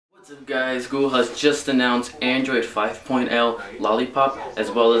What's up guys, Google has just announced Android 5.0 Lollipop, as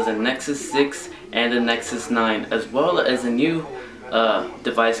well as the Nexus 6 and the Nexus 9, as well as a new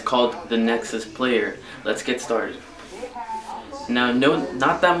device called the Nexus Player. Let's get started. Now,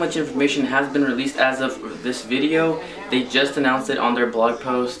 not that much information has been released as of this video. They just announced it on their blog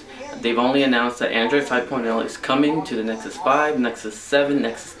post. They've only announced that Android 5.0 is coming to the Nexus 5, Nexus 7,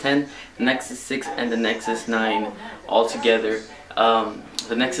 Nexus 10, Nexus 6, and the Nexus 9 all together.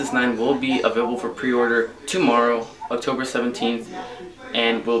 The Nexus 9 will be available for pre-order tomorrow, October 17th,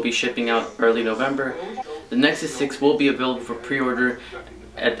 and will be shipping out early November. The Nexus 6 will be available for pre-order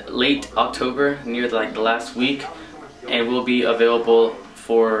at late October, near the last week, and will be available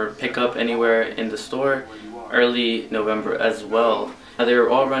for pickup anywhere in the store early November as well. Now, they're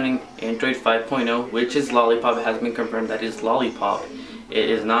all running Android 5.0, which is Lollipop. It has been confirmed that is Lollipop. It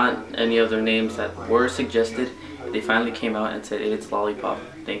is not any other names that were suggested. They finally came out and said it's Lollipop.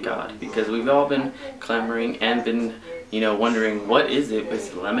 Thank God, because we've all been clamoring and been, wondering, what is it? Is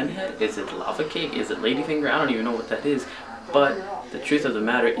it Lemonhead? Is it Lava Cake? Is it Ladyfinger? I don't even know what that is. But the truth of the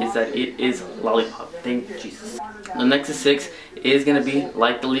matter is that it is Lollipop. Thank Jesus. The Nexus 6 is going to be,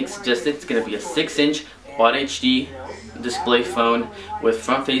 like the leak suggested, it's going to be a 6-inch Quad HD display phone with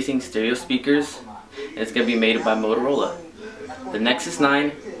front-facing stereo speakers. And it's going to be made by Motorola. The Nexus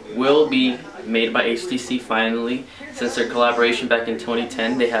 9 will be made by HTC finally. Since their collaboration back in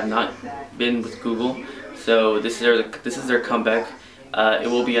 2010, they have not been with Google, so this is their comeback. It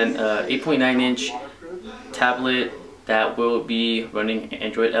will be an 8.9-inch tablet that will be running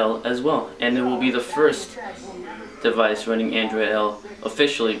Android L as well, and it will be the first device running Android L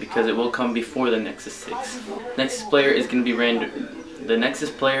officially, because it will come before the Nexus 6. Nexus Player is going to be the Nexus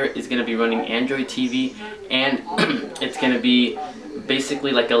Player is going to be running Android TV, and it's going to be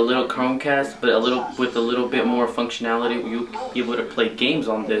basically like a little Chromecast, but with a little bit more functionality. You'll be able to play games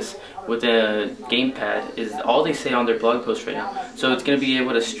on this with a gamepad, is all they say on their blog post right now. So it's going to be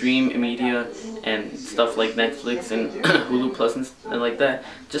able to stream media and stuff like Netflix and Hulu Plus and like that,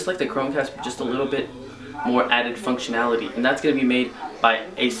 just like the Chromecast, but just a little bit more added functionality, and that's going to be made by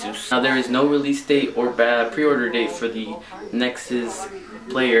Asus. Now, there is no release date or pre-order date for the Nexus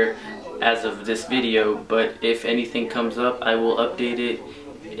Player as of this video, but if anything comes up, I will update it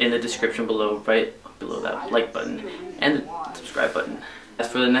in the description below, right below that like button and the subscribe button.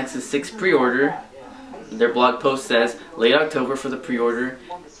 As for the Nexus 6 pre-order, their blog post says late October for the pre-order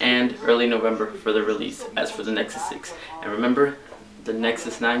and early November for the release as for the Nexus 6. And remember, the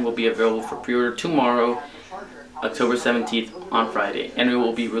Nexus 9 will be available for pre-order tomorrow, October 17th on Friday, and it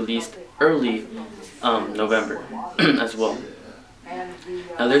will be released early November as well.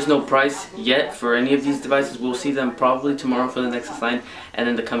 Now, there's no price yet for any of these devices. We'll see them probably tomorrow for the Nexus 9 and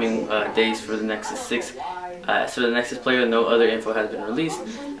in the coming days for the Nexus 6. So the Nexus Player, no other info has been released.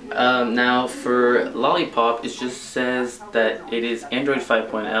 Now for Lollipop, it just says that it is Android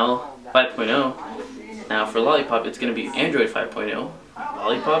 5.0. Now for Lollipop, it's going to be Android 5.0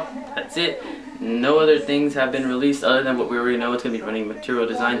 Lollipop. That's it. No other things have been released other than what we already know. It's going to be running Material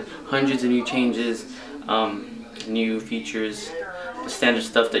Design, hundreds of new changes, new features, the standard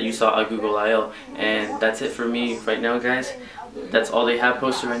stuff that you saw at Google I/O. And that's it for me right now, guys. That's all they have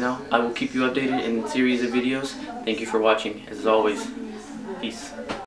posted right now. I will keep you updated in a series of videos. Thank you for watching. As always, peace.